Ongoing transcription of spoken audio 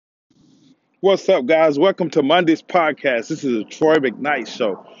What's up, guys? Welcome to Monday's podcast. This is a Troy McKnight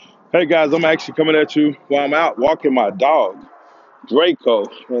show. Hey, guys, I'm actually coming at you while I'm out walking my dog, Draco.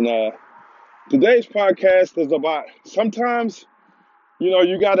 And today's podcast is about sometimes,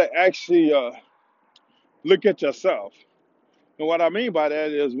 you got to actually look at yourself. And what I mean by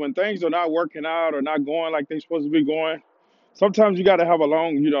that is when things are not working out or not going like they're supposed to be going, sometimes you got to have a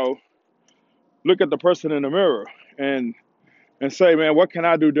long, look at the person in the mirror and and say, man, what can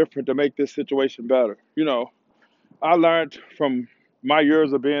I do different to make this situation better? I learned from my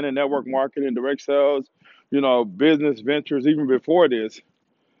years of being in network marketing, direct sales, business ventures, even before this,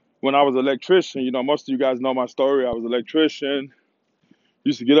 when I was an electrician, most of you guys know my story. I was an electrician,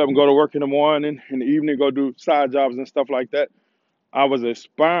 used to get up and go to work in the morning, in the evening, go do side jobs and stuff like that. I was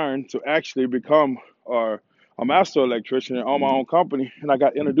aspiring to actually become a master electrician and own my own company, and I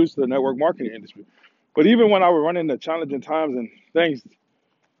got introduced to the network marketing industry. But even when I was running the challenging times and things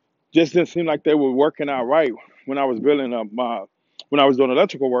just didn't seem like they were working out right when I was building up when I was doing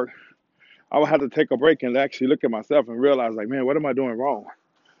electrical work, I would have to take a break and actually look at myself and realize, like, man, what am I doing wrong?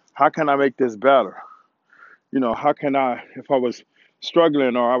 How can I make this better? How can I, if I was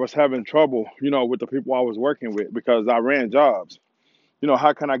struggling or I was having trouble, with the people I was working with because I ran jobs,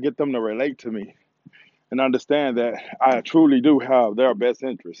 how can I get them to relate to me and understand that I truly do have their best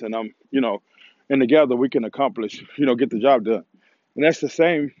interests and and together we can accomplish, get the job done. And that's the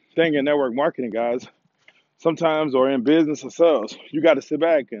same thing in network marketing, guys. Sometimes, or in business or sales, you got to sit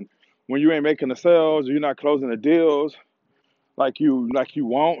back and when you ain't making the sales, or you're not closing the deals like you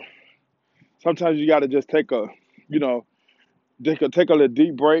want. Sometimes you got to just you know, take a little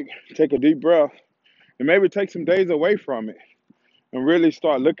deep break, take a deep breath, and maybe take some days away from it and really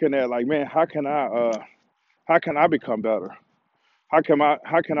start looking at like, man, how can I become better? How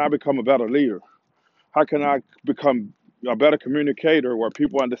can I become a better leader? How can I become a better communicator where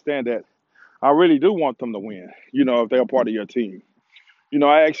people understand that I really do want them to win, if they're a part of your team.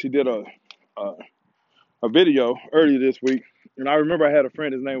 I actually did a, a video earlier this week, and I remember I had a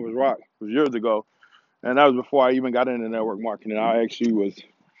friend, his name was Rock, it was years ago, and that was before I even got into network marketing. I actually was,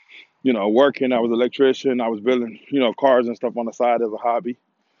 working. I was an electrician. I was building, cars and stuff on the side as a hobby.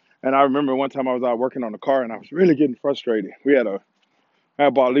 And I remember one time I was out working on a car, and I was really getting frustrated. I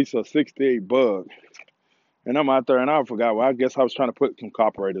had bought at least a 68 bug, and I'm out there, and I forgot. Well, I guess I was trying to put some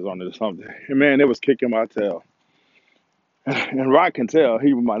carburetors on it or something. And man, it was kicking my tail. And Rock can tell,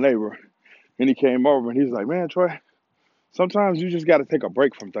 he was my neighbor. And he came over and he's like, man, Troy, sometimes you just got to take a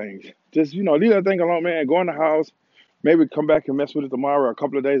break from things. Just, leave that thing alone, man. Go in the house, maybe come back and mess with it tomorrow or a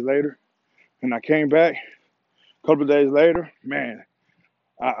couple of days later. And I came back a couple of days later, man,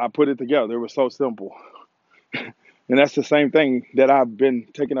 I put it together. It was so simple. And that's the same thing that I've been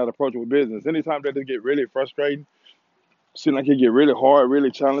taking that approach with business. Anytime that it get really frustrating, seem like it get really hard,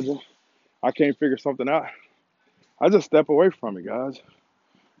 really challenging, I can't figure something out, I just step away from it, guys.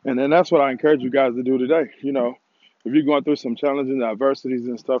 And then that's what I encourage you guys to do today. If you're going through some challenges and adversities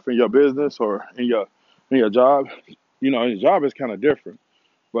and stuff in your business or in your job, your job is kind of different.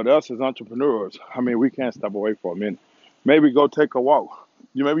 But us as entrepreneurs, I mean, we can't step away for a minute. Maybe go take a walk.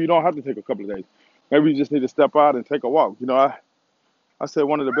 Maybe you don't have to take a couple of days. Maybe you just need to step out and take a walk. I said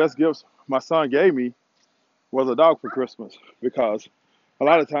one of the best gifts my son gave me was a dog for Christmas because a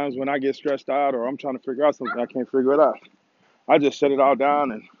lot of times when I get stressed out or I'm trying to figure out something, I can't figure it out. I just shut it all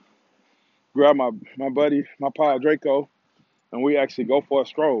down and grab my buddy, my pal Draco, and we actually go for a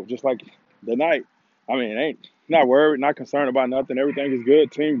stroll, just like the night. I mean, ain't not worried, not concerned about nothing. Everything is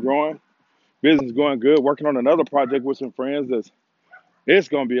good. Team growing, business going good. Working on another project with some friends. It's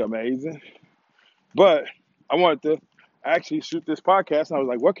gonna be amazing. But I wanted to actually shoot this podcast, and I was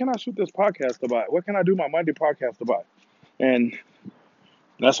like, what can I shoot this podcast about? What can I do my Monday podcast about? And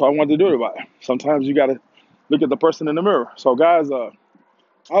that's what I wanted to do it about. Sometimes you gotta look at the person in the mirror. So, guys, I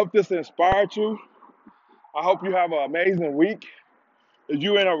hope this inspired you. I hope you have an amazing week. If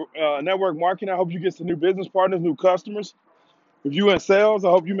you in a network marketing, I hope you get some new business partners, new customers. If you in sales, I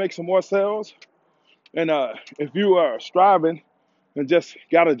hope you make some more sales. And if you are striving and just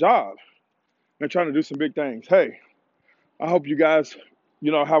got a job and trying to do some big things, hey, I hope you guys,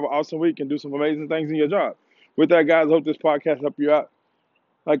 have an awesome week and do some amazing things in your job. With that, guys, I hope this podcast helped you out.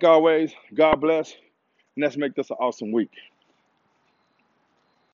 Like always, God bless, and let's make this an awesome week.